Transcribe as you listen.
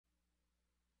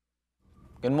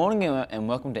Good morning and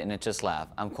welcome to NHSLive.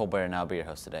 I'm Colbert and I'll be your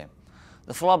host today.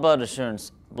 The Flaw Blood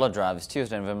Assurance Blood Drive is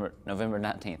Tuesday, November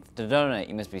 19th. To donate,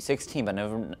 you must be 16 by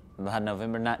November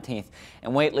 19th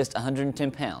and weigh at least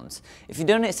 110 pounds. If you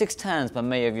donate 6 times by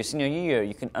May of your senior year,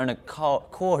 you can earn a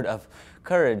cord of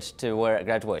courage to wear at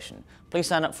graduation. Please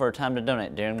sign up for a time to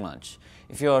donate during lunch.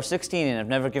 If you are 16 and have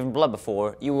never given blood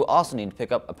before, you will also need to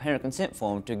pick up a parent consent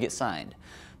form to get signed.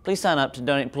 Please sign up to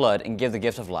donate blood and give the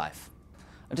gift of life.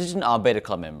 Attention all Beta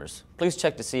Club members. Please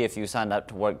check to see if you signed up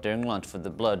to work during lunch for the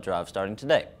blood drive starting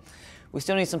today. We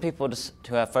still need some people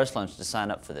to have first lunch to sign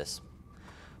up for this.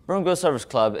 Bruin Girls Service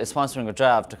Club is sponsoring a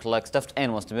drive to collect stuffed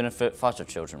animals to benefit foster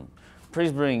children.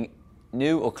 Please bring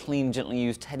new or clean, gently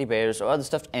used teddy bears or other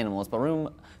stuffed animals by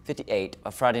room 58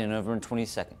 on Friday, November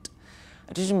 22nd.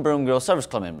 Attention Bruin Girls Service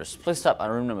Club members. Please stop by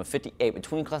room number 58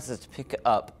 between classes to pick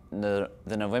up the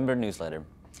November newsletter.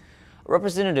 A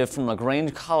representative from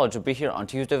LaGrange College will be here on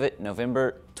Tuesday,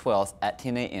 November 12th at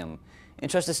 10 a.m.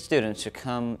 Interested students should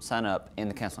come sign up in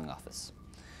the counseling office.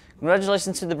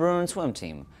 Congratulations to the Bruin swim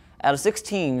team. Out of 6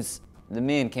 teams, the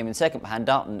men came in second behind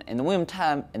Dalton, and the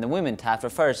women tied for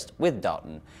first with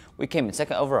Dalton. We came in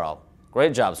second overall.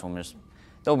 Great job, swimmers.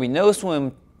 There will be no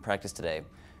swim practice today.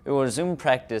 We will resume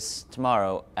practice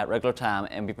tomorrow at regular time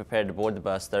and be prepared to board the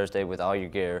bus Thursday with all your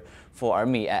gear for our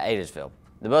meet at Adairsville.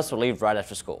 The bus will leave right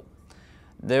after school.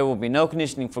 There will be no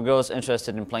conditioning for girls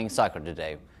interested in playing soccer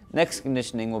today. Next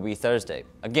conditioning will be Thursday.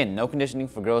 Again, no conditioning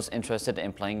for girls interested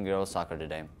in playing girls soccer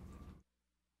today.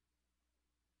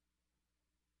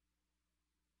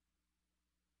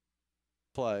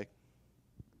 Flag.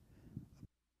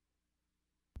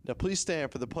 Now please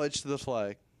stand for the pledge to the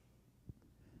flag.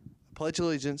 I pledge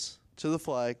allegiance to the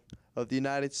flag of the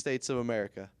United States of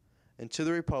America and to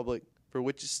the republic for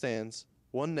which it stands,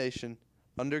 one nation,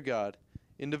 under God,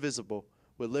 indivisible,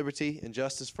 with liberty and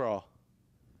justice for all.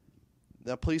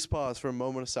 Now please pause for a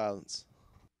moment of silence.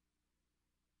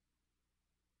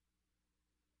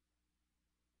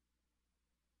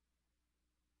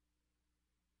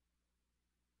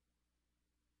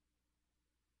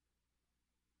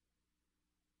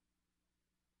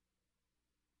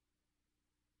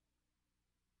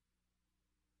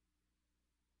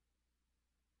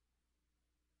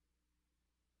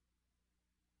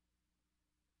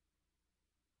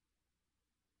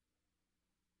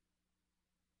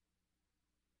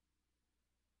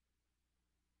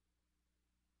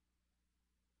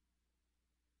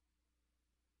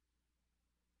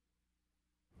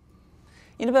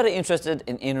 Anybody interested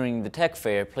in entering the tech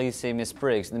fair, please see Ms.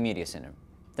 Briggs in the Media Center.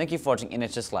 Thank you for watching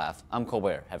NHSLive. I'm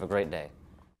Colbert. Have a great day.